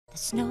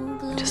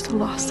Just a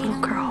lost little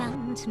girl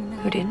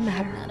who didn't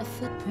matter.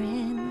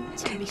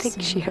 Didn't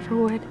think she ever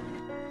would.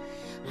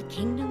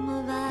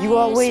 You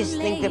always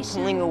think that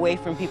pulling away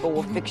from people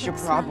will fix your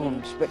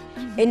problems, but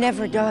it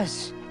never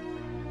does.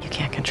 You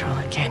can't control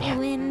it, can you?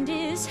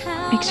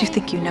 Makes you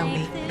think you know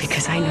me.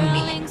 Because I know me.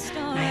 And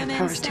I have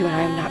powers too, and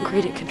I am not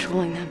great at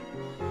controlling them.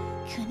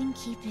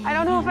 I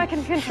don't know if I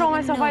can control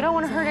myself. I don't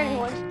want to hurt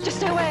anyone. Just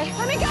stay away.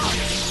 Let me go!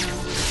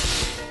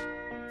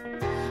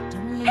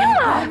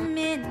 Emma!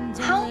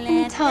 How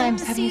many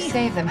times have you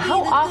saved them?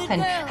 How often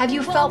have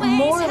you felt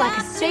more like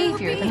a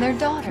savior than their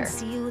daughter?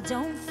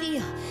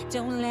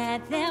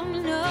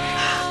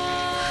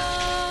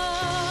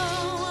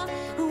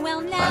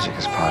 Magic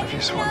is part of you,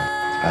 Swan.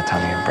 It's about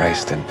time you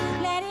embraced it.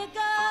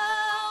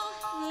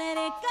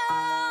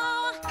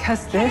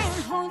 Because this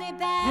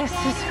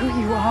is who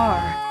you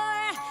are.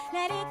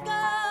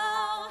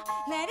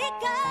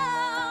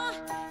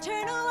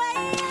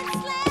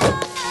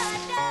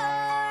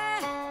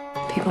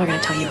 People are going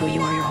to tell you who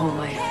you are your whole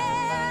life.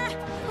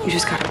 You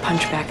just got to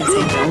punch back and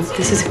say, no,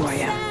 this is who I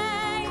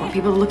am. You want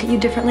people to look at you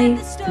differently?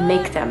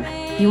 Make them.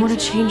 You want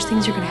to change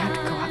things, you're going to have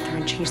to go out there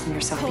and change them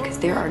yourself, because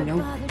there are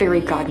no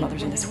fairy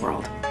godmothers in this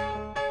world.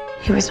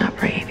 He was not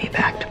bringing me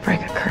back to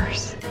break a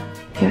curse.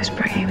 He was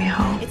bringing me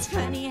home.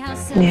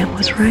 Neil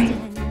was right.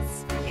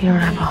 You don't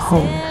have a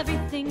home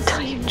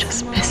until you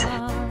just miss it.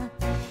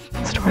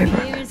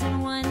 Storybook.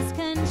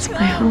 It's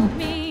my home.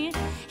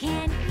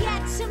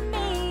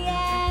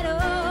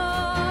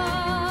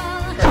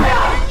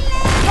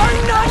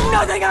 I'm not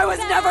nothing! I was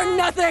never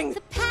nothing!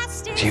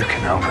 You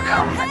can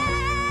overcome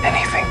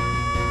anything.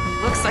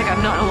 Looks like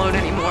I'm not alone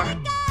anymore.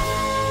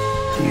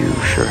 You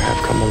sure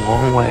have come a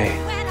long way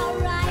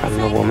from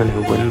the woman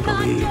who wouldn't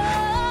believe.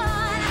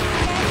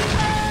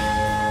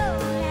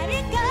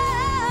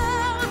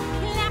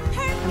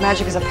 Our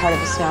magic is a part of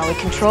us now. We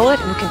control it,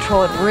 and we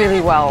control it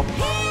really well.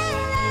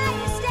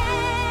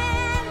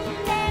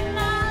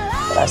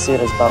 But I see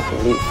it as about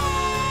belief.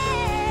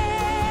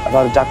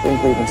 About a duckling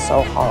believing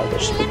so hard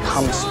that she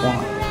become a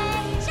swan.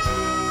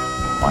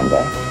 One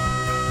day,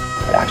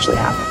 it actually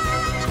happened.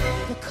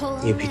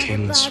 You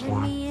became the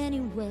swan.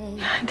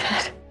 I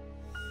did.